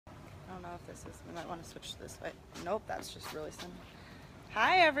don't know if this is, we might want to switch this way. Nope, that's just really simple.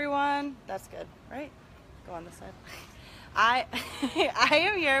 Hi everyone. That's good, right? Go on this side. I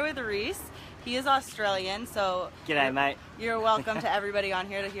am here with Reese. He is Australian, so g'day, mate. You're welcome to everybody on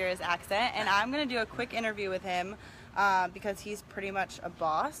here to hear his accent. And I'm going to do a quick interview with him because he's pretty much a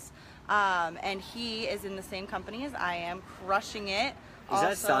boss. And he is in the same company as I am, crushing it. Does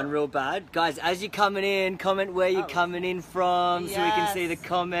that sound real bad? Guys, as you're coming in, comment where you're coming in from so we can see the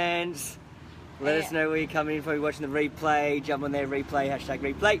comments. Let us know where you're coming in from. You're watching the replay. Jump on there, replay, hashtag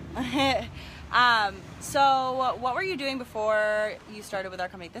replay. So what were you doing before you started with our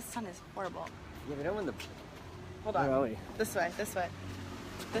company? This sun is horrible. Yeah, we don't want the... Hold on. Where are we? This way, this way.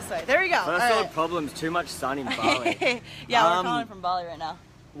 This way. There we go. First world problems, too much sun in Bali. Yeah, we're calling from Bali right now.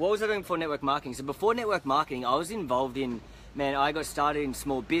 What was I doing before network marketing? So before network marketing, I was involved in... Man, I got started in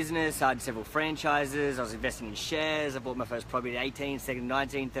small business. I had several franchises. I was investing in shares. I bought my first property at 18, second at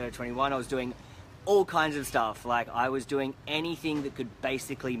 19, third at 21. I was doing all kinds of stuff. Like, I was doing anything that could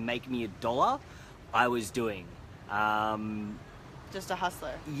basically make me $1, I was doing. Just a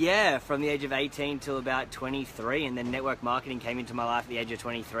hustler. Yeah, from the age of 18 till about 23, and then network marketing came into my life at the age of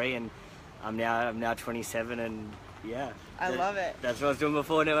 23, and I'm now 27, and yeah. I love it. That's what I was doing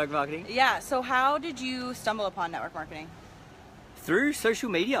before network marketing. Yeah, so how did you stumble upon network marketing? Through social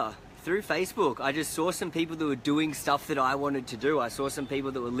media, through Facebook. I just saw some people that were doing stuff that I wanted to do. I saw some people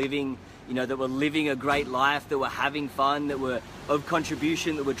that were living, that were living a great life, that were having fun, that were of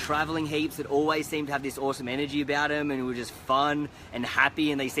contribution, that were traveling heaps, that always seemed to have this awesome energy about them and were just fun and happy,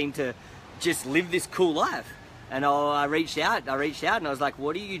 and they seemed to just live this cool life. And I reached out and I was like,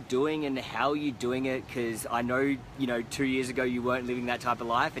 what are you doing and how are you doing it? Because I know, 2 years ago you weren't living that type of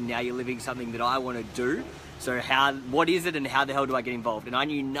life, and now you're living something that I want to do. So what is it and how the hell do I get involved? And I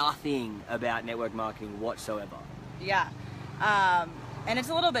knew nothing about network marketing whatsoever. Yeah. And it's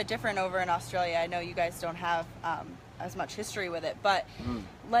a little bit different over in Australia. I know you guys don't have as much history with it, but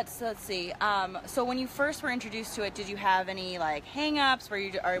let's see. So when you first were introduced to it, did you have any like hang-ups? Were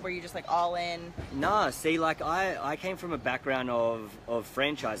you just like all in? No, see, like I came from a background of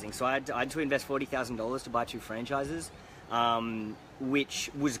franchising. So I had to invest $40,000 to buy 2 franchises. Which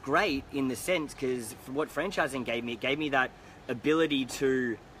was great in the sense because what franchising gave me, it gave me that ability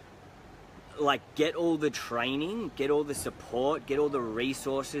to like get all the training, get all the support, get all the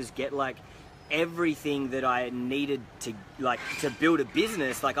resources, get like everything that I needed to build a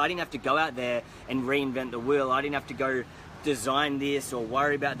business. Like I didn't have to go out there and reinvent the wheel. I didn't have to go design this or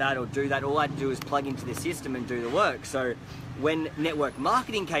worry about that or do that. All I had to do was plug into the system and do the work. So when network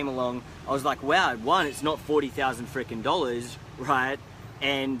marketing came along, I was like, wow, one, it's not $40,000 freaking dollars, right?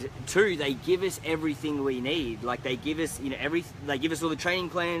 And 2, they give us everything we need. Like they give us, they give us all the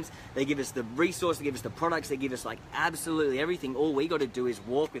training plans, they give us the resource, they give us the products, they give us like absolutely everything. All we got to do is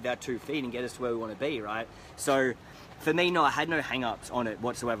walk with our 2 feet and get us to where we want to be, right? So for me, no, I had no hang-ups on it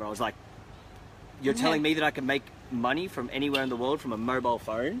whatsoever. I was like, you're telling me that I can make money from anywhere in the world from a mobile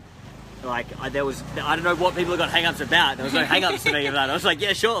phone? Like I don't know what people got hang-ups about. There was no hang-ups to me of that. I was like,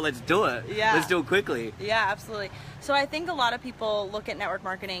 yeah, sure, let's do it. Yeah. Let's do it quickly. Yeah, absolutely. So I think a lot of people look at network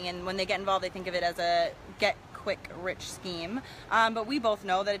marketing and when they get involved, they think of it as a get-quick-rich scheme. But we both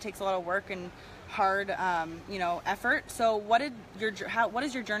know that it takes a lot of work and hard, effort. So what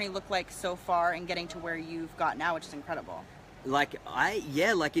does your journey look like so far in getting to where you've got now, which is incredible? It's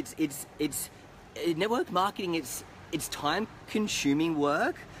network marketing. It's time-consuming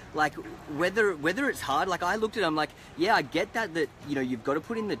work. Like whether it's hard, like I looked at it, I'm like, yeah, I get that you've got to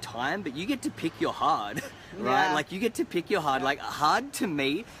put in the time, but you get to pick your hard, right? Yeah. Like you get to pick your hard. Like hard to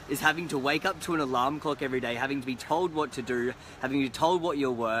me is having to wake up to an alarm clock every day, having to be told what to do, having to be told what you're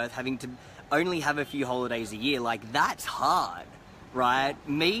worth, having to only have a few holidays a year. Like that's hard, right?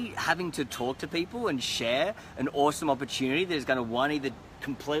 Me having to talk to people and share an awesome opportunity that is going to, one, either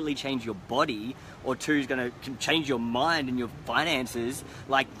completely change your body, or 2, is going to change your mind and your finances.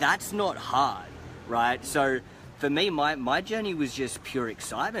 Like that's not hard, right? So for me, my journey was just pure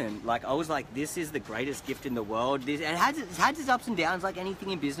excitement. Like I was like, this is the greatest gift in the world. It has its ups and downs, like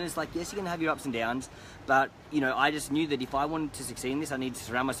anything in business. Like yes, you're gonna have your ups and downs, but I just knew that if I wanted to succeed in this, I needed to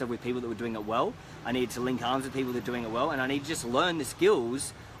surround myself with people that were doing it well. I needed to link arms with people that are doing it well, and I need to just learn the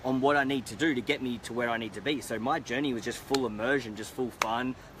skills on what I need to do to get me to where I need to be. So my journey was just full immersion, just full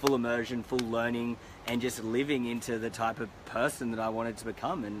fun, full immersion, full learning, and just living into the type of person that I wanted to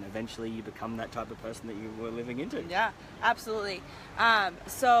become. And eventually you become that type of person that you were living into. Yeah, absolutely.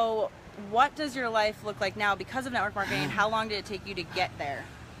 So what does your life look like now because of network marketing, and how long did it take you to get there?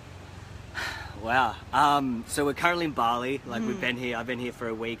 Wow. So we're currently in Bali. Like we've been here. I've been here for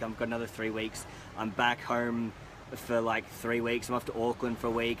a week. I've got another 3 weeks. I'm back home for like 3 weeks. I'm off to Auckland for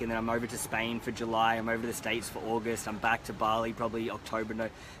a week, and then I'm over to Spain for July. I'm over to the States for August. I'm back to Bali probably October. No,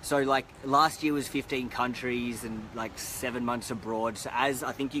 so like last year was 15 countries and like 7 months abroad. So as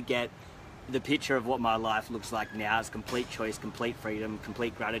I think you get the picture of what my life looks like now, is complete choice, complete freedom,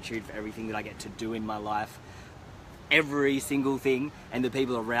 complete gratitude for everything that I get to do in my life. Every single thing, and the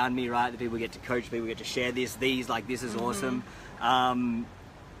people around me, right? The people get to coach, people get to share this, like this is awesome. And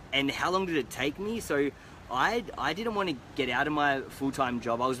how long did it take me? So I didn't want to get out of my full-time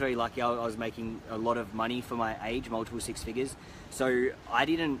job. I was very lucky. I was making a lot of money for my age, multiple six figures. So I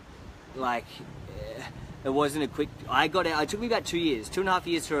didn't like, it wasn't a quick, I got out, it took me about 2 years, 2.5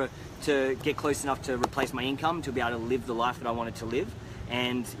 years to get close enough to replace my income, to be able to live the life that I wanted to live.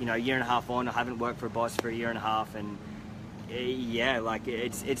 And, you know, a year and a half on, I haven't worked for a boss for a year and a half. And yeah, like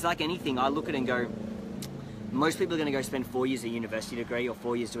it's like anything. I look at it and go, most people are going to go spend 4 years a university degree or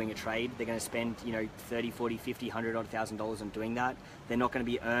 4 years doing a trade. They're going to spend, you know, 30, 40, 50, 100 odd $1,000 on doing that. They're not going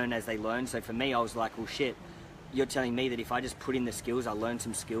to be earn as they learn. So for me, I was like, well, shit, you're telling me that if I just put in the skills, I learn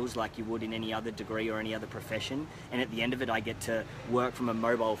some skills like you would in any other degree or any other profession. And at the end of it, I get to work from a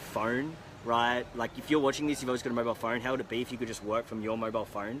mobile phone, right? Like if you're watching this, you've always got a mobile phone. How would it be if you could just work from your mobile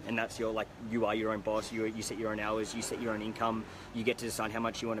phone? And that's your, like, you are your own boss. You set your own hours. You set your own income. You get to decide how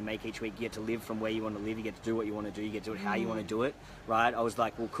much you want to make each week. You get to live from where you want to live. You get to do what you want to do. You get to do it how you want to do it, right? I was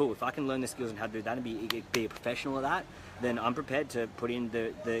like, well, cool. If I can learn the skills and how to do that and be a professional at that, then I'm prepared to put in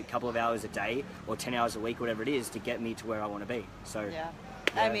the couple of hours a day or 10 hours a week, whatever it is, to get me to where I want to be. So yeah.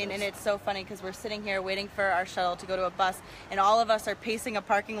 I mean, and it's so funny because we're sitting here waiting for our shuttle to go to a bus, and all of us are pacing a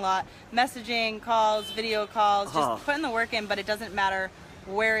parking lot, messaging, calls, video calls, just putting the work in, but it doesn't matter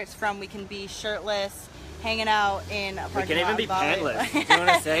where it's from. We can be shirtless, hanging out in a parking lot. We can even be pantless. Do you know what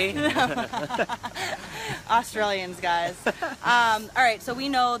I say? Australians, guys. All right, so we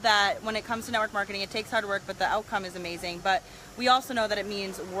know that when it comes to network marketing, it takes hard work, but the outcome is amazing. But we also know that it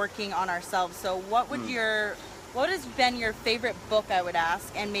means working on ourselves. So what would what has been your favorite book, I would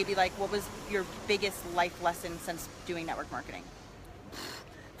ask, and maybe like what was your biggest life lesson since doing network marketing?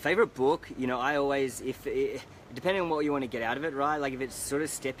 Favorite book, you know, I always, depending on what you want to get out of it, right? Like if it's sort of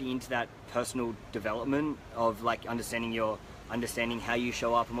stepping into that personal development of like understanding how you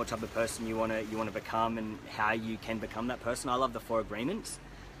show up and what type of person you want to become and how you can become that person. I love the 4 Agreements.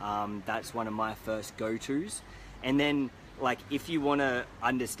 That's one of my first go-tos. And then like if you want to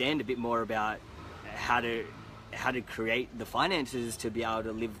understand a bit more about how to create the finances to be able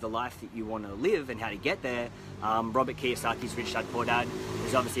to live the life that you want to live and how to get there. Robert Kiyosaki's Rich Dad Poor Dad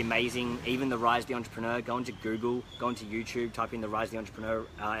is obviously amazing. Even the Rise of the Entrepreneur, go into Google, go into YouTube, type in the Rise of the Entrepreneur,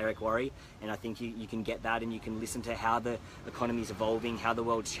 Eric Worre, and I think you can get that, and you can listen to how the economy is evolving, how the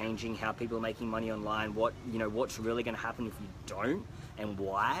world's changing, how people are making money online, what's really going to happen if you don't, and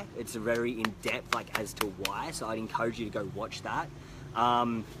why. It's a very in-depth like as to why, so I'd encourage you to go watch that.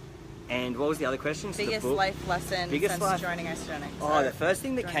 And what was the other question? Biggest life lesson since joining Icetronics? Oh, the first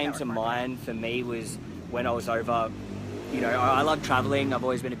thing that came to mind for me was when I was over, you know, I love traveling. I've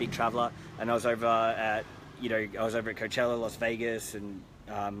always been a big traveler, and I was over at Coachella, Las Vegas, and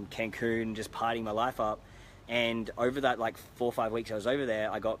Cancun, just partying my life up. And over that like 4 or 5 weeks I was over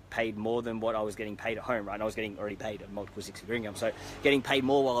there, I got paid more than what I was getting paid at home, right? And I was getting already paid a multiple six-figure income, so getting paid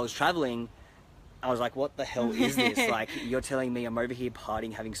more while I was traveling. I was like, what the hell is this? Like, you're telling me I'm over here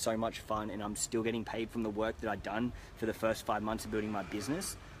partying, having so much fun, and I'm still getting paid from the work that I'd done for the first 5 months of building my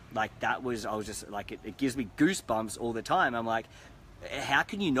business? Like, I was just like, it gives me goosebumps all the time. I'm like, how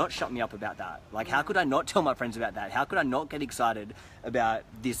can you not shut me up about that? Like, how could I not tell my friends about that? How could I not get excited about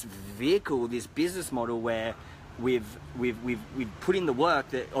this vehicle, this business model where we've put in the work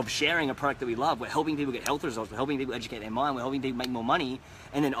of sharing a product that we love. We're helping people get health results. We're helping people educate their mind. We're helping people make more money.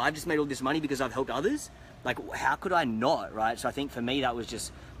 And then I've just made all this money because I've helped others. Like, how could I not, right? So I think for me, that was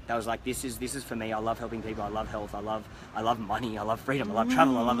like, this is for me. I love helping people. I love health. I love money. I love freedom. I love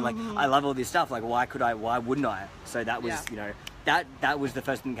travel. I love all this stuff. Like, why wouldn't I? So that was, you know, that was the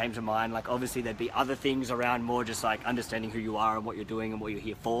first thing that came to mind. Like, obviously there'd be other things around, more just like understanding who you are and what you're doing and what you're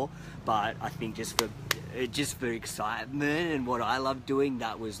here for. But I think just for excitement and what I love doing,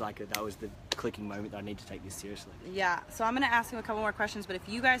 that was the clicking moment that I need to take this seriously. Yeah, so I'm going to ask you a couple more questions, but if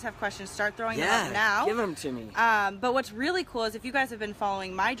you guys have questions, start throwing them up now. Give them to me. But what's really cool is if you guys have been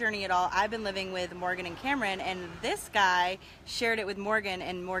following my journey at all, I've been living with Morgan and Cameron, and this guy shared it with Morgan,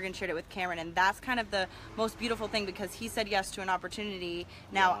 and Morgan shared it with Cameron, and that's kind of the most beautiful thing, because he said yes to an opportunity.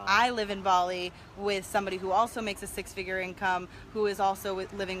 Now I live in Bali with somebody who also makes a six-figure income, who is also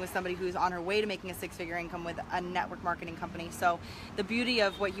living with somebody who's on her way to making a six-figure income with a network marketing company. So the beauty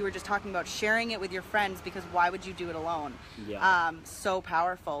of what you were just talking about, sharing it with your friends, because why would you do it alone? So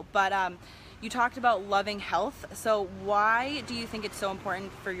powerful. But You talked about loving health. So why do you think it's so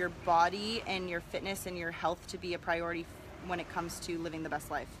important for your body and your fitness and your health to be a priority when it comes to living the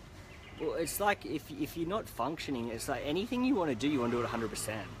best life? Well, it's like if you're not functioning, it's like anything you want to do, you want to do it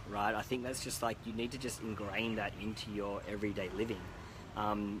 100%, right? I think that's just like, you need to just ingrain that into your everyday living.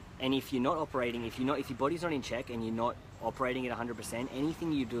 And if you're not operating, if your body's not in check and you're not operating at 100%,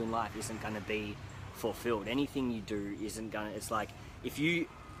 anything you do in life isn't going to be fulfilled. Anything you do isn't going to, it's like, if you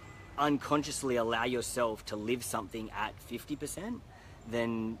unconsciously allow yourself to live something at 50%,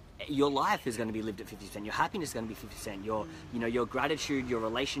 then your life is going to be lived at 50%. Your happiness is going to be 50%. Your gratitude, your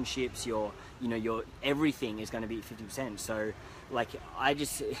relationships, your everything is going to be 50%. So, like,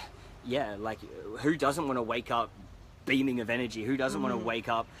 like, who doesn't want to wake up beaming of energy? Who doesn't want to wake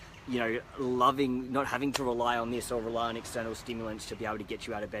up, loving, not having to rely on this or rely on external stimulants to be able to get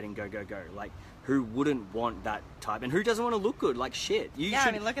you out of bed and go, go, go? Like, who wouldn't want that type? And who doesn't want to look good? Like, shit.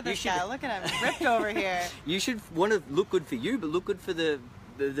 I mean, look at this guy. Look at him, ripped over here. You should want to look good for you, but look good for the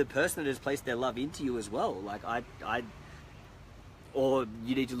person that has placed their love into you as well. Like, or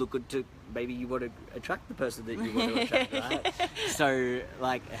you need to look good to, maybe you want to attract the person that you want to attract, right? So,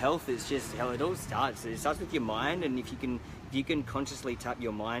 like, health is just how it all starts. It starts with your mind, and if you can consciously tap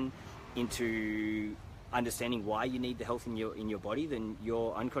your mind into understanding why you need the health in your body, then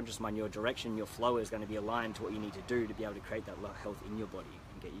your unconscious mind, your direction, your flow is going to be aligned to what you need to do to be able to create that health in your body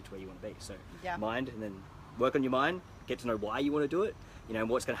and get you to where you want to be. So mind, and then work on your mind, get to know why you want to do it, and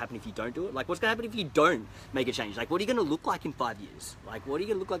what's going to happen if you don't do it. Like, what's going to happen if you don't make a change? Like, what are you going to look like in 5 years? Like, what are you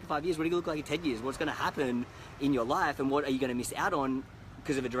going to look like in 5 years? What are you going to look like in 10 years? What's going to happen in your life, and what are you going to miss out on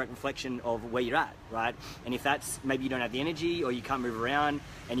because of a direct reflection of where you're at, right? And if that's, maybe you don't have the energy, or you can't move around,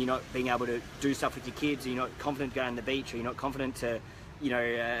 and you're not being able to do stuff with your kids, or you're not confident to go on the beach, or you're not confident to,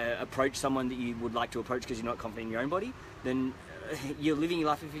 approach someone that you would like to approach because you're not confident in your own body, then you're living your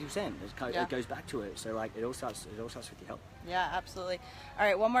life at 50%. It goes back to it. So, like, it all starts with your health. Yeah, absolutely. All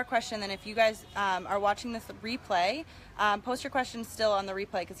right, one more question then. If you guys are watching this replay, post your questions still on the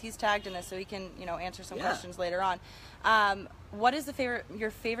replay, because he's tagged in this, so he can, answer some questions later on. What is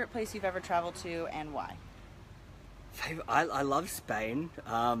your favorite place you've ever traveled to, and why? I love Spain.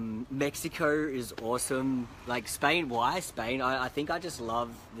 Mexico is awesome. Like, Spain, why Spain? I think I just love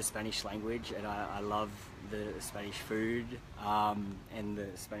the Spanish language, and I love the Spanish food, and the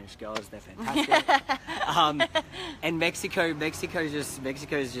Spanish girls. They're fantastic. And Mexico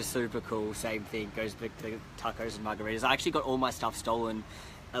is just super cool. Same thing, goes back to tacos and margaritas. I actually got all my stuff stolen,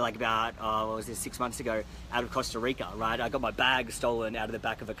 like, about 6 months ago, out of Costa Rica, right? I got my bag stolen out of the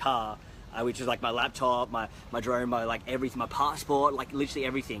back of a car, which was like my laptop, my drone, my, like, everything, my passport, like, literally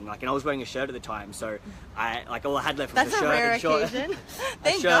everything. Like, and I was wearing a shirt at the time, so all I had left was a shirt and shorts.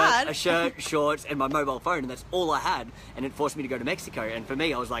 Thank God. A shirt, shorts, and my mobile phone, and that's all I had. And it forced me to go to Mexico. And for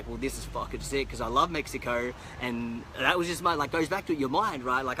me, I was like, well, this is fucking sick, because I love Mexico, and that was just goes back to your mind,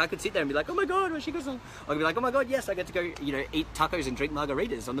 right? Like, I could sit there and be like, oh my God, where she goes on? I could be like, oh my God, yes, I get to go, eat tacos and drink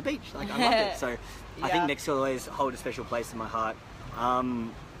margaritas on the beach. Like, I love it. So I think Mexico will always hold a special place in my heart.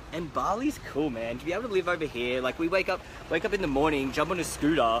 And Bali's cool, man. To be able to live over here, like, we wake up in the morning, jump on a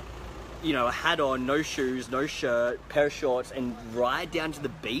scooter, a hat on, no shoes, no shirt, pair of shorts, and ride down to the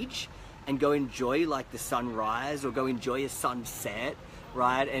beach and go enjoy, like, the sunrise, or go enjoy a sunset,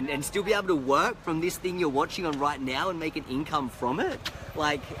 right? And still be able to work from this thing you're watching on right now and make an income from it.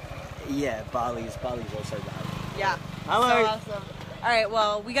 Like, yeah, Bali's also bad. Yeah. Hello. So awesome. All right,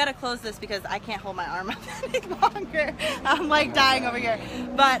 well, we got to close this because I can't hold my arm up any longer. I'm, like, dying over here.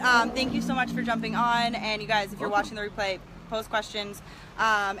 But thank you so much for jumping on. And you guys, if you're watching the replay, post questions.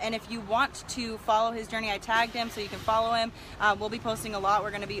 And if you want to follow his journey, I tagged him, so you can follow him. We'll be posting a lot.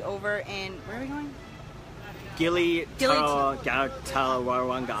 We're going to be over in, where are we going? Gili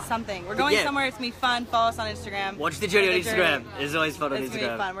Talawaranga. Something. We're going somewhere. It's going to be fun. Follow us on Instagram. Watch the journey on Instagram. It's always fun on Instagram. It's going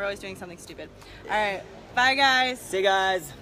to be fun. We're always doing something stupid. All right. Bye, guys. See you guys.